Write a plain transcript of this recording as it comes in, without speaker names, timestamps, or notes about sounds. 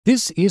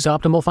This is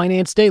Optimal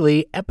Finance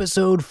Daily,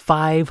 episode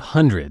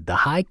 500, The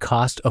High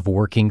Cost of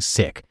Working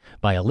Sick,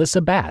 by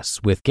Elissa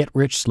Bass with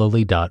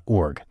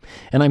GetRichSlowly.org.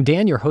 And I'm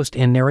Dan, your host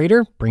and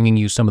narrator, bringing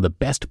you some of the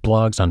best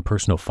blogs on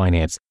personal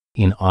finance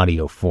in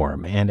audio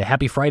form. And a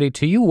happy Friday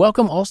to you.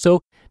 Welcome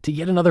also to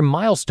yet another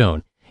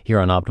milestone here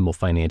on Optimal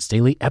Finance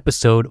Daily,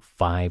 episode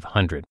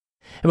 500.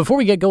 And before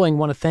we get going, I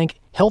want to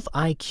thank Health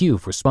IQ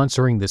for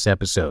sponsoring this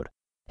episode.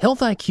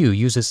 Health IQ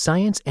uses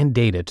science and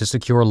data to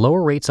secure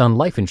lower rates on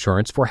life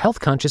insurance for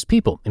health-conscious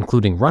people,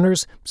 including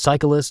runners,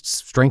 cyclists,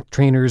 strength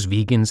trainers,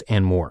 vegans,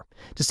 and more.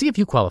 To see if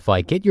you qualify,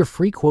 get your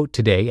free quote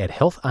today at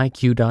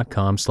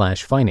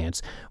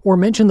healthiq.com/finance or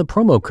mention the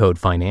promo code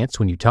FINANCE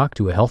when you talk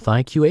to a Health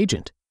IQ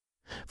agent.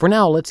 For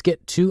now, let's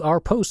get to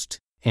our post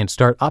and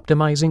start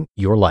optimizing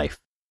your life.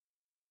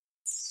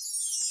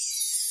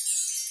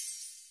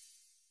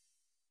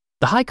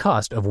 The High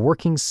Cost of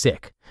Working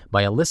Sick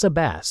by Elissa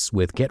Bass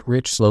with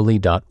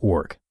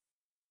GetRichSlowly.org.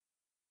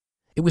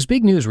 It was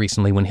big news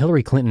recently when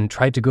Hillary Clinton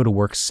tried to go to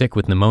work sick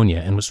with pneumonia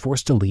and was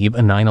forced to leave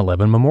a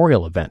 9/11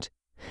 memorial event.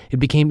 It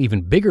became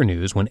even bigger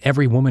news when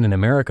every woman in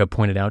America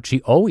pointed out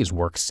she always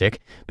works sick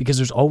because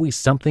there's always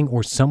something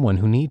or someone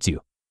who needs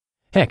you.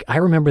 Heck, I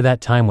remember that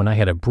time when I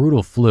had a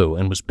brutal flu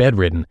and was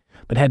bedridden,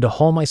 but had to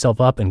haul myself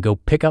up and go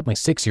pick up my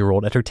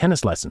 6-year-old at her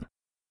tennis lesson.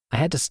 I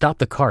had to stop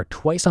the car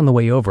twice on the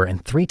way over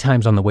and 3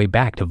 times on the way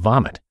back to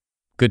vomit.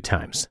 Good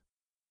times.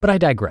 But I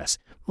digress.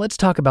 Let's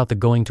talk about the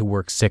going to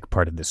work sick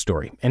part of this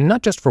story, and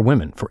not just for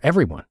women, for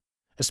everyone,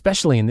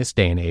 especially in this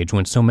day and age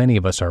when so many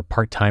of us are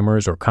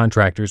part-timers or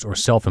contractors or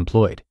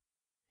self-employed.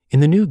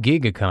 In the new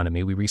gig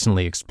economy we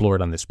recently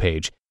explored on this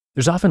page,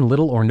 there's often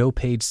little or no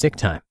paid sick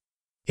time.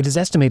 It is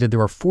estimated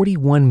there are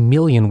 41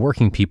 million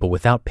working people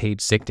without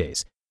paid sick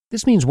days.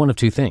 This means one of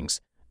two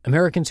things.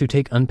 Americans who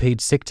take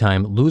unpaid sick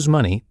time lose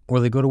money or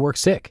they go to work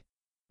sick.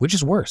 Which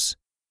is worse?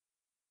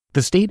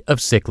 The state of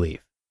sick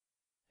leave.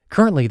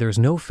 Currently, there is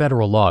no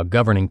federal law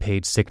governing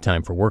paid sick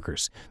time for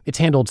workers. It's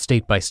handled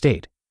state by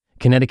state.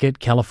 Connecticut,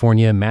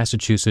 California,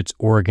 Massachusetts,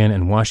 Oregon,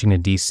 and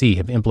Washington, D.C.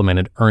 have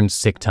implemented earned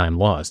sick time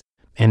laws,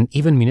 and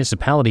even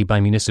municipality by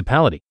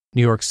municipality,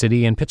 New York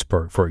City and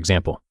Pittsburgh, for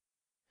example.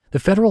 The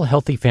Federal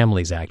Healthy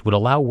Families Act would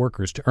allow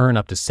workers to earn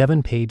up to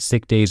 7 paid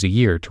sick days a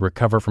year to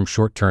recover from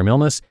short-term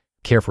illness,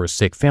 care for a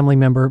sick family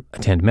member,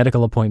 attend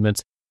medical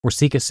appointments, or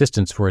seek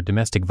assistance for a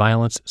domestic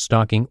violence,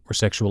 stalking, or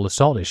sexual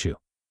assault issue.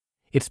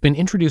 It's been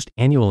introduced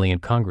annually in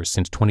Congress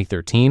since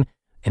 2013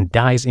 and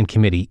dies in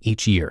committee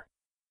each year.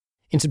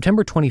 In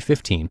September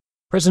 2015,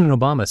 President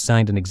Obama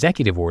signed an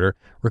executive order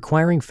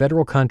requiring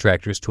federal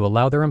contractors to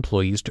allow their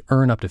employees to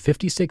earn up to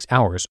 56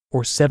 hours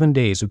or 7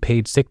 days of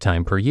paid sick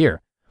time per year.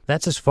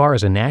 That's as far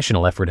as a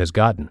national effort has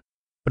gotten.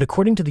 But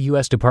according to the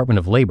U.S. Department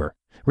of Labor,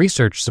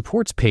 research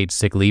supports paid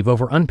sick leave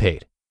over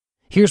unpaid.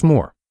 Here's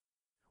more.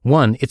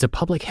 1, it's a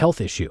public health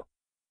issue.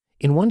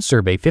 In one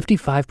survey,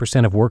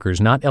 55% of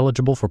workers not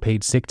eligible for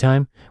paid sick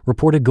time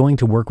reported going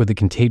to work with a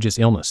contagious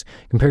illness,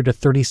 compared to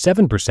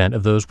 37%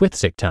 of those with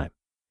sick time.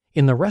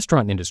 In the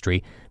restaurant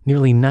industry,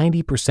 nearly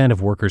 90%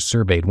 of workers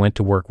surveyed went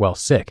to work while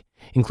sick,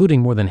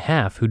 including more than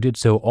half who did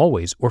so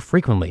always or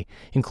frequently,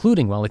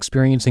 including while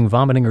experiencing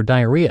vomiting or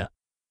diarrhea.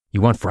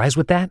 You want fries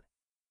with that?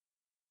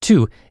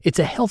 2, it's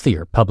a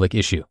healthier public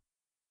issue.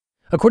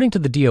 According to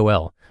the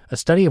DOL, a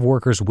study of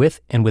workers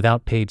with and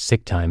without paid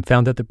sick time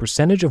found that the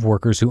percentage of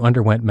workers who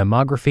underwent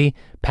mammography,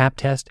 pap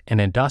test, and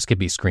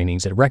endoscopy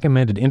screenings at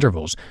recommended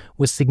intervals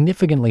was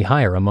significantly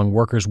higher among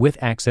workers with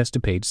access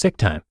to paid sick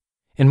time,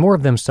 and more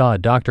of them saw a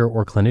doctor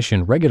or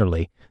clinician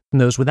regularly than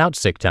those without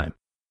sick time.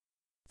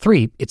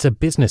 3, it's a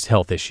business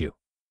health issue.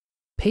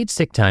 Paid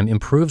sick time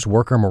improves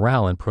worker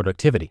morale and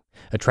productivity,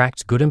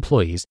 attracts good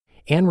employees,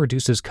 and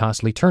reduces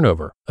costly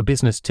turnover. A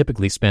business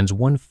typically spends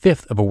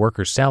 1/5 of a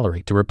worker's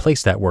salary to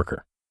replace that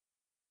worker.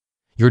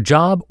 Your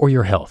job or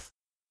your health.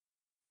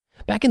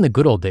 Back in the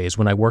good old days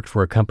when I worked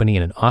for a company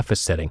in an office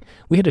setting,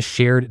 we had a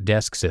shared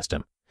desk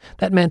system.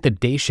 That meant that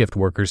day shift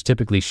workers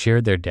typically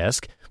shared their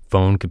desk,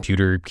 phone,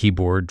 computer,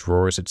 keyboard,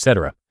 drawers,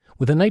 etc.,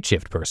 with a night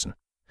shift person.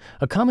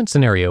 A common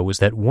scenario was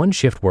that one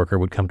shift worker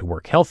would come to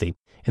work healthy,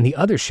 and the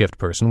other shift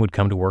person would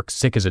come to work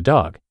sick as a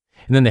dog,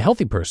 and then the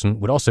healthy person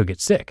would also get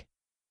sick.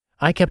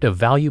 I kept a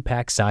value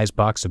pack size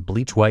box of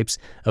bleach wipes,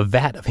 a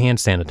vat of hand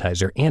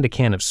sanitizer, and a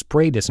can of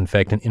spray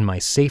disinfectant in my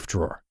safe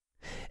drawer.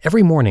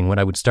 Every morning when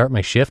I would start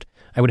my shift,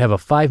 I would have a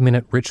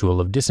 5-minute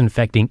ritual of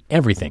disinfecting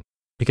everything,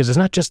 because it's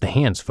not just the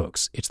hands,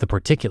 folks, it's the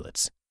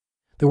particulates.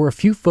 There were a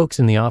few folks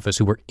in the office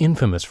who were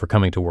infamous for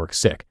coming to work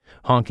sick,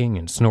 honking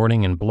and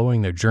snorting and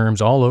blowing their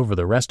germs all over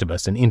the rest of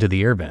us and into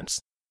the air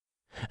vents.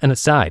 An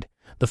aside,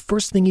 the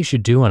first thing you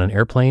should do on an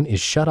airplane is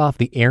shut off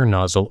the air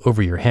nozzle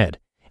over your head,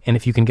 and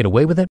if you can get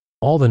away with it,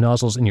 all the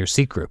nozzles in your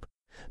seat group,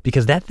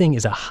 because that thing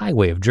is a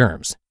highway of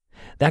germs.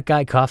 That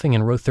guy coughing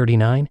in row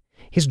 39,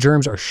 his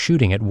germs are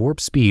shooting at warp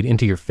speed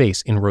into your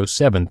face in row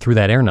 7 through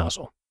that air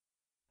nozzle.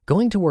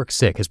 Going to work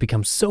sick has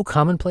become so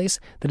commonplace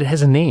that it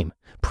has a name,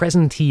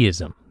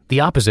 presenteeism, the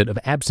opposite of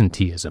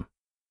absenteeism.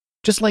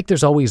 Just like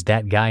there's always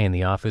that guy in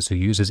the office who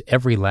uses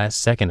every last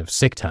second of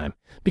sick time,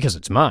 because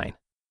it's mine.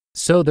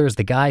 So there's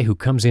the guy who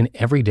comes in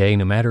every day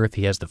no matter if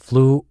he has the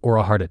flu or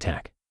a heart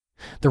attack.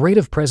 The rate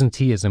of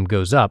presenteeism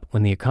goes up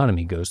when the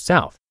economy goes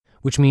south,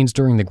 which means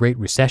during the Great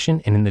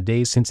Recession and in the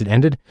days since it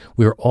ended,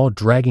 we are all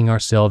dragging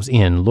ourselves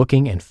in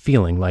looking and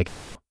feeling like.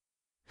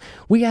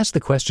 We asked the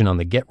question on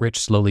the Get Rich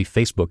Slowly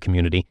Facebook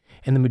community,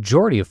 and the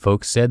majority of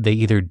folks said they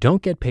either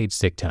don't get paid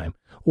sick time,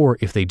 or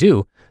if they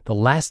do, the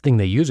last thing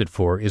they use it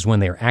for is when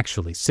they're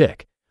actually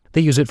sick.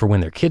 They use it for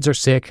when their kids are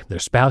sick, their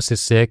spouse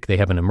is sick, they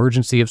have an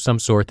emergency of some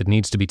sort that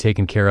needs to be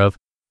taken care of.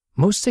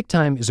 Most sick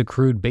time is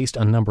accrued based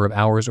on number of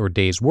hours or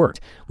days worked,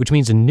 which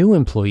means a new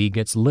employee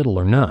gets little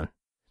or none.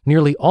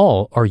 Nearly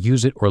all are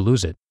use it or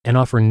lose it and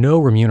offer no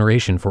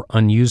remuneration for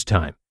unused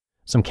time.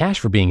 Some cash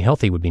for being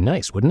healthy would be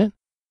nice, wouldn't it?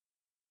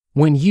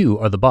 When you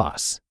are the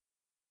boss.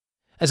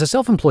 As a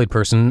self-employed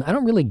person, I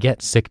don't really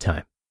get sick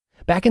time.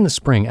 Back in the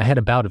spring, I had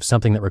a bout of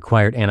something that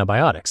required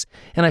antibiotics,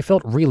 and I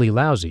felt really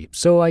lousy,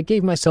 so I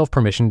gave myself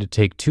permission to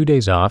take 2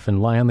 days off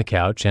and lie on the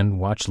couch and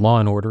watch Law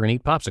and Order and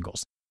eat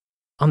popsicles.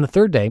 On the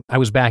third day, I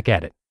was back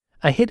at it.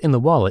 A hit in the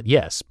wallet,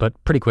 yes, but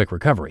pretty quick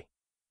recovery.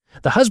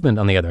 The husband,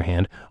 on the other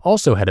hand,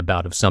 also had a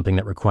bout of something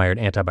that required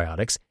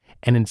antibiotics,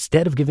 and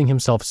instead of giving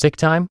himself sick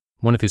time,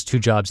 one of his 2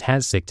 jobs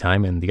has sick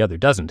time and the other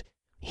doesn't,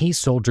 he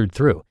soldiered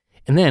through,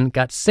 and then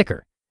got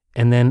sicker,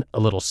 and then a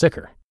little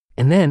sicker,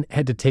 and then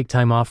had to take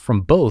time off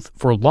from both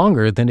for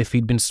longer than if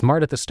he'd been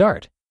smart at the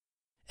start.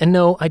 And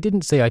no, I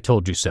didn't say I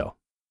told you so.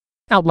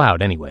 Out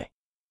loud, anyway.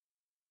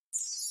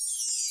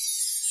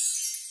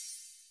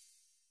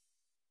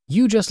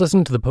 You just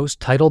listened to the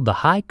post titled The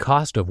High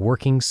Cost of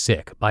Working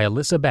Sick by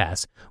Elissa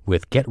Bass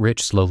with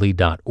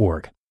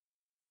GetRichSlowly.org.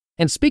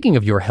 And speaking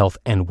of your health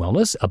and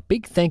wellness, a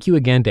big thank you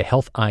again to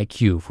Health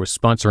IQ for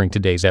sponsoring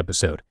today's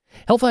episode.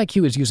 Health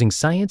IQ is using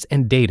science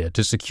and data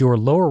to secure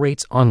lower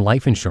rates on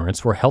life insurance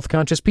for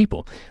health-conscious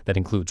people. That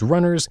includes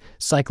runners,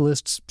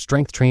 cyclists,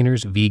 strength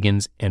trainers,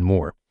 vegans, and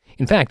more.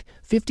 In fact,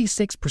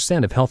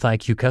 56% of Health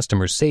IQ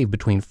customers save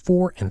between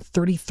 4 and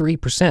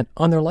 33%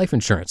 on their life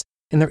insurance.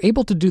 And they're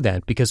able to do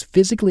that because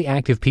physically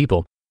active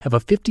people have a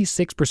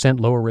 56%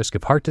 lower risk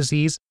of heart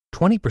disease,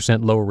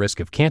 20% lower risk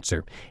of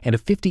cancer, and a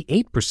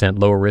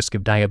 58% lower risk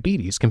of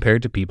diabetes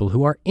compared to people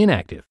who are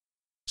inactive.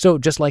 So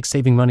just like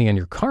saving money on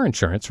your car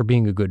insurance for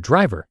being a good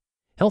driver,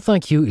 Health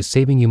IQ is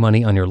saving you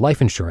money on your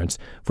life insurance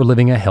for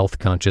living a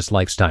health-conscious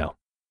lifestyle.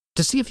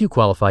 To see if you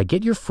qualify,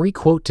 get your free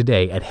quote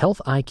today at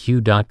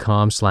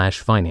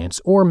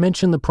healthiq.com/finance or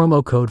mention the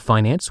promo code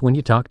FINANCE when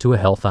you talk to a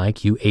Health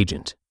IQ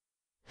agent.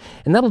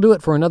 And that'll do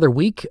it for another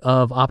week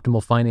of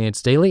Optimal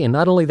Finance Daily. And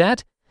not only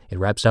that, it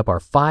wraps up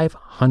our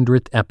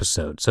 500th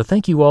episode. So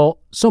thank you all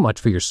so much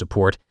for your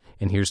support.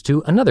 And here's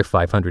to another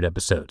 500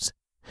 episodes.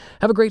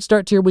 Have a great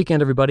start to your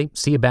weekend, everybody.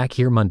 See you back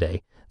here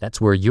Monday. That's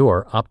where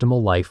your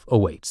optimal life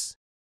awaits.